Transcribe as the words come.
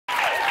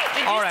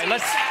All right,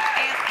 let's.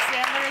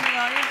 Sandler in the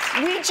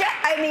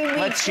audience?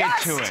 Let's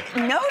get to it.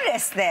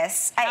 Noticed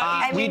this.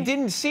 We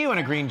didn't see you in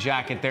a green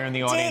jacket there in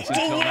the audience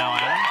until you- now,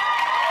 Adam.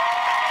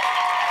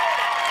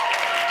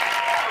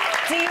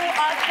 Do you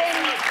often...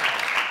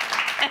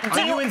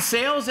 Are you in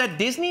sales at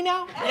Disney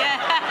now?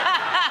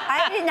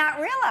 I did not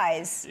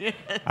realize.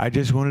 I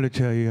just wanted to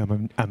tell you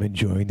I'm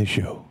enjoying the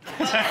show.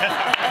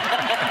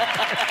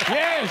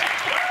 Yes.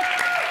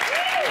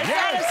 Is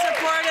that a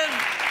supportive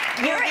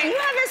movie? You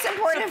have a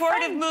supportive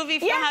friend. movie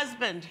for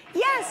husband.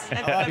 Yes.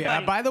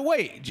 By the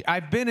way,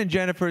 I've been in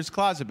Jennifer's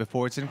closet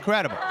before. It's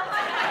incredible.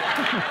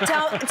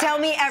 Tell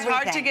me everything. It's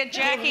hard to get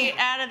Jackie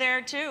out of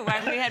there, too.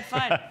 Right? We had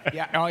fun.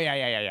 Yeah. Oh,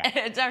 yeah.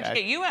 It's hard to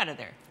get you out of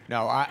there.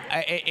 No,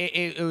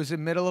 it was the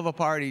middle of a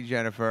party,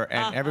 Jennifer,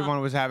 and everyone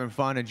was having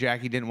fun, and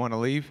Jackie didn't want to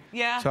leave.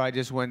 Yeah. So I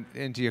just went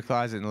into your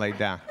closet and laid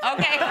down.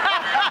 Okay.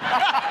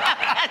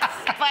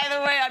 By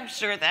the way, I'm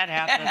sure that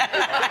happened.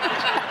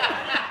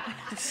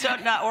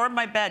 Or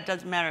my bed,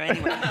 doesn't matter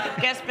anyway.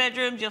 Guest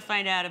bedrooms, you'll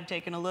find Adam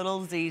taking a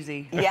little ZZ.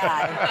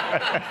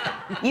 Yeah.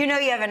 You know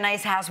you have a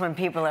nice house when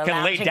people are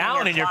Can lay lounging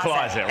down in your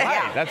closet, right?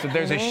 Yeah. That's what.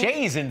 There's a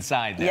chaise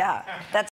inside there. Yeah. That's